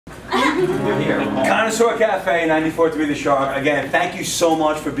Connoisseur Cafe, 94.3 The Shark. Again, thank you so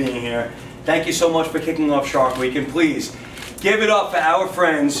much for being here. Thank you so much for kicking off Shark Week. And please, give it up for our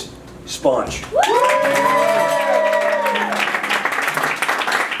friends, Sponge. See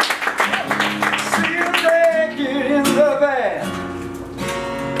you naked in the van.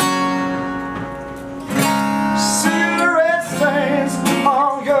 Cigarette stains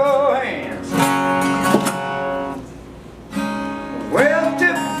on your hands.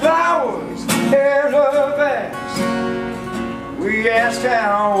 Wilted flowers in a vase. We ask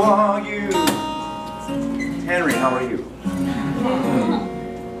how are you? Henry, how are you?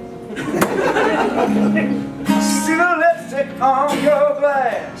 See the lipstick on your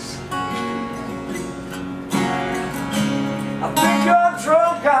glass. I think you're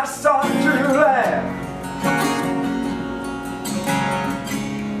drunk, I start to laugh.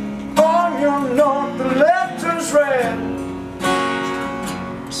 On your note, the letter's red.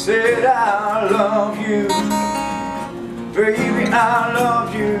 Said I love you, baby, I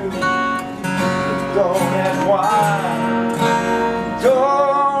love you. Don't ask why.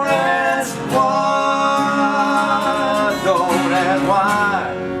 Don't ask why. Don't ask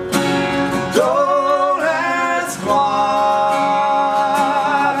why. Don't ask why.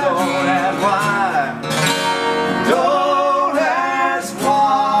 Don't ask why. Don't ask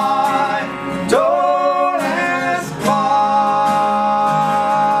why. Don't ask why.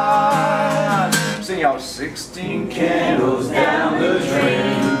 Sing out 16 candles down the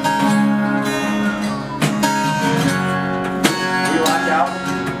drain.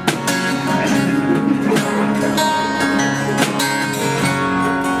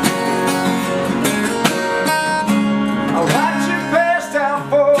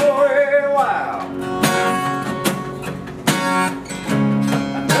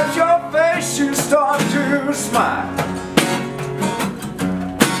 You start to smile.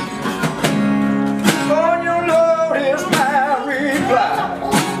 On your note is my reply.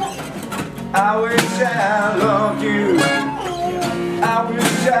 I wish I loved you. I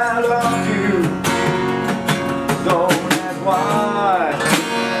wish I loved you. Don't ask why.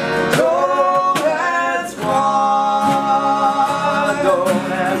 Don't ask why.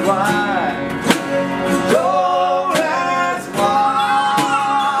 Don't ask why. Don't ask why.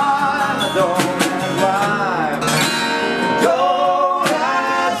 Don't ask why. Don't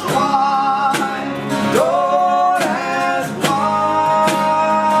ask why. Don't ask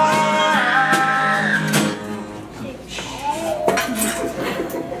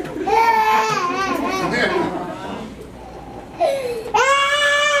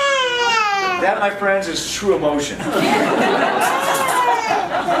That, my friends, is true emotion.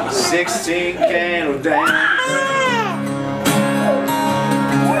 16 candles down.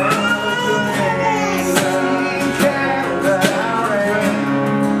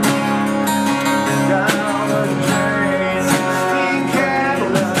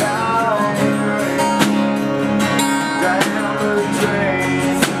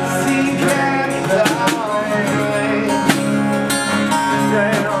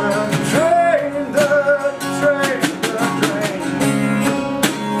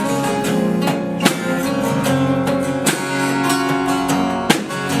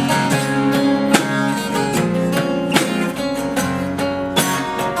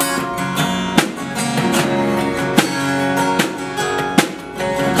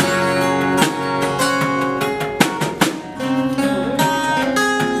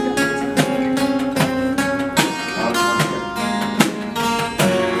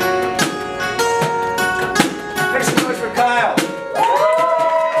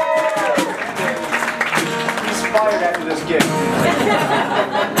 After this gig.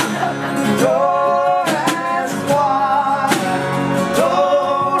 Don't ask why.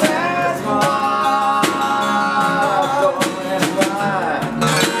 Don't ask why. Don't ask why.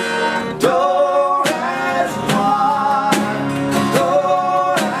 Don't ask why.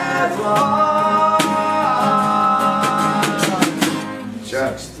 Don't ask why.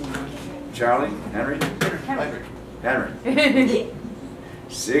 Just Charlie, Henry, Henry.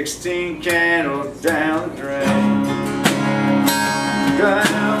 16 candles down the drain. Down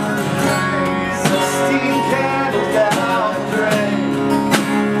the drain. 16 candles down the drain.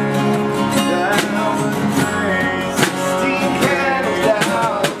 Down the drain. 16 candles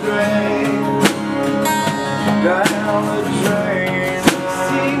down the drain. Down the drain.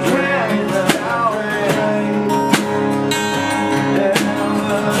 16 candles down the drain. Down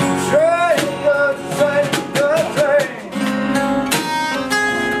the drain. The drain.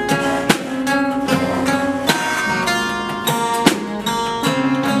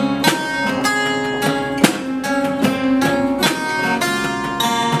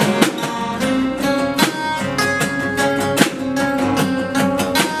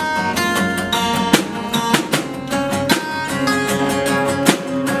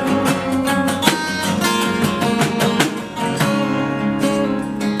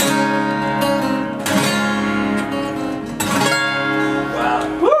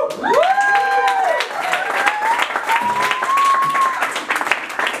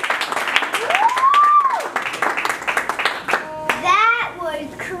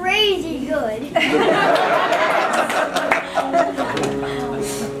 crazy good.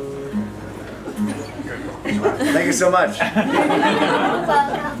 Thank you so much.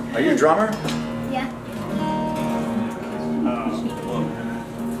 Welcome. Are you a drummer? Yeah.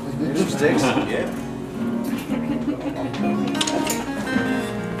 Sticks? Yeah.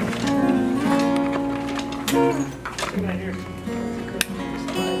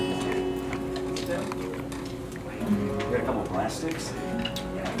 You got a couple of plastics?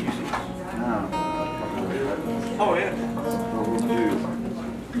 Oh, yeah.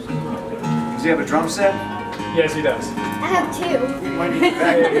 Does he have a drum set? Yes, he does. I have two. Might need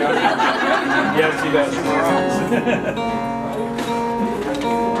back. There you go. Yes, he does.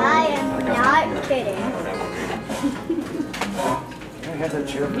 I am not kidding. Can I have that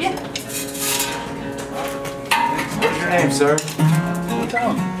chair? Yeah. What's your name, sir?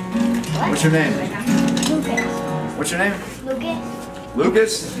 What's your name? Lucas. What's your name? Lucas?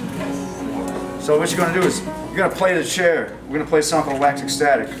 Lucas? So what you're gonna do is, you're gonna play the chair. We're gonna play a song called Wax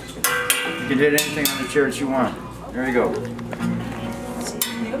Ecstatic. You can hit anything on the chair that you want. There you go.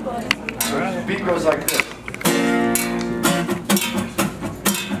 So the beat goes like this.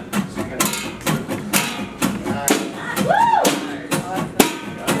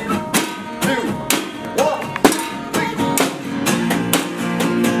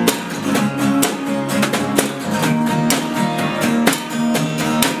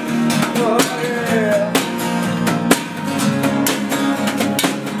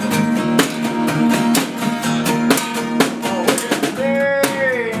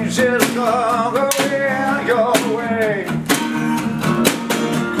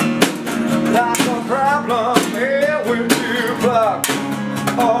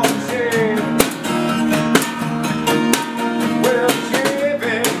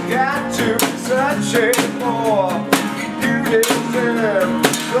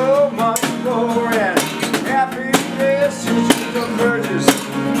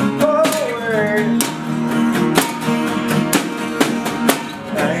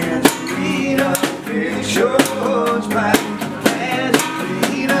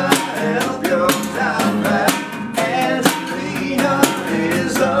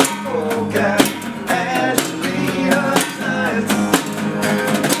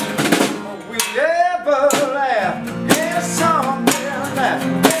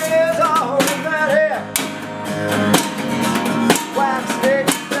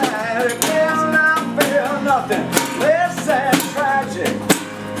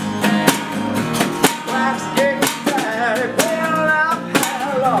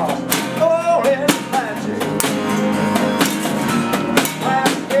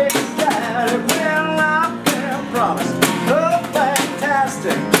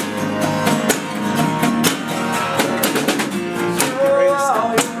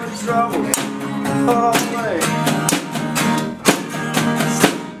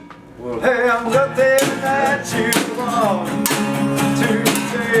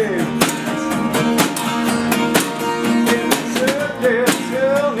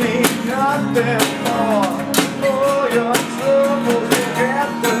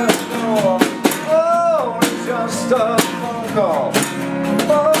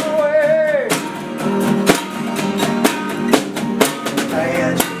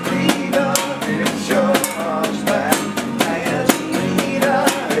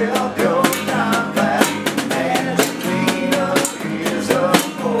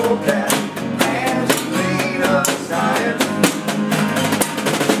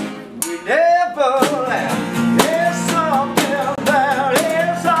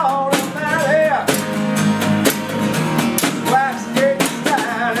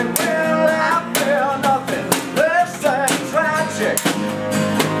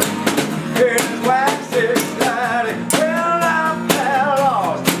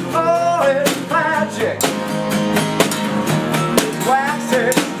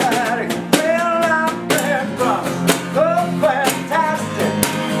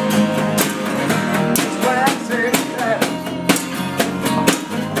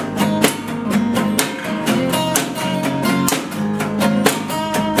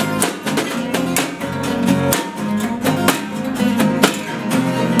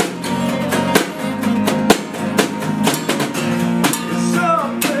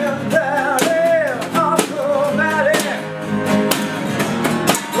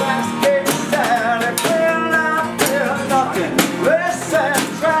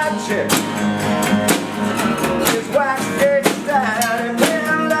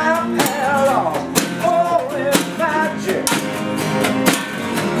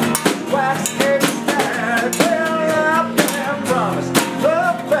 Wax ecstatic, well, I've been promised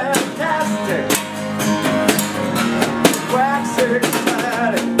love and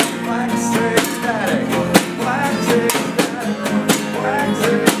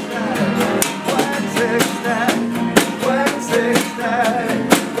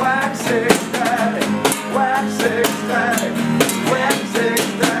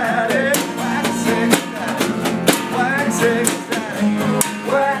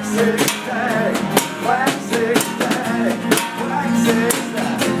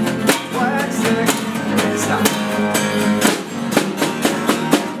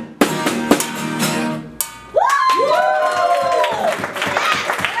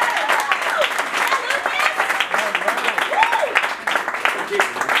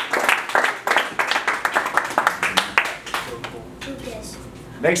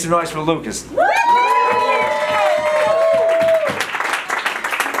Make some noise for Lucas. Those are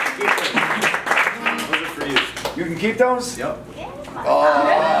for you. You can keep those? Yep.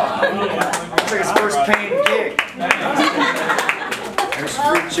 Oh, looks like his first paying gig. There's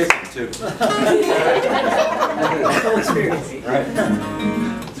free chicken too. Full experience. Right.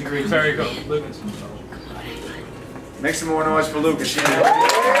 It's a great. Very cool, Lucas. Make some more noise for Lucas.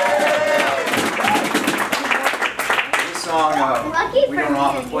 This song we don't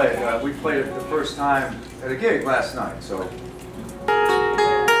often play. We played it the first time at a gig last night. So.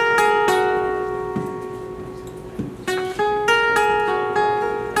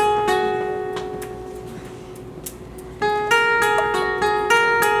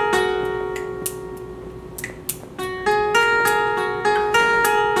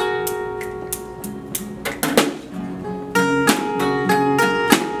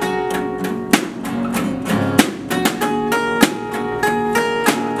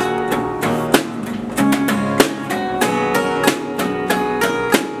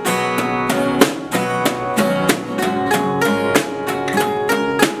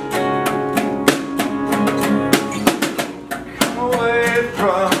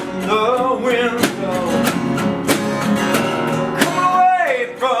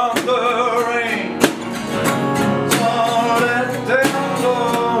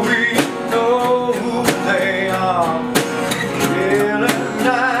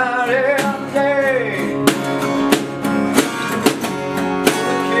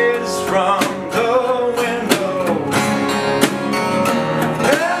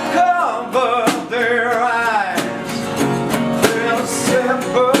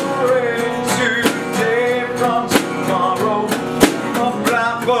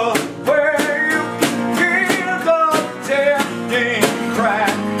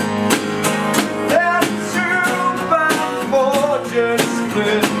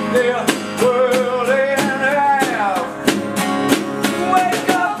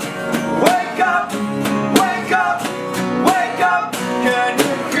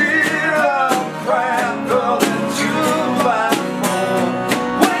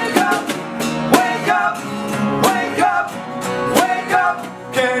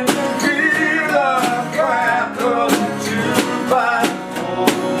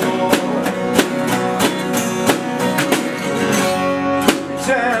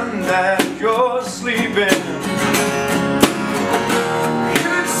 That you're sleeping,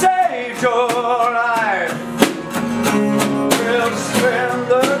 you saved your life. We'll spend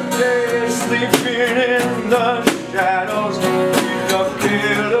the day sleeping in the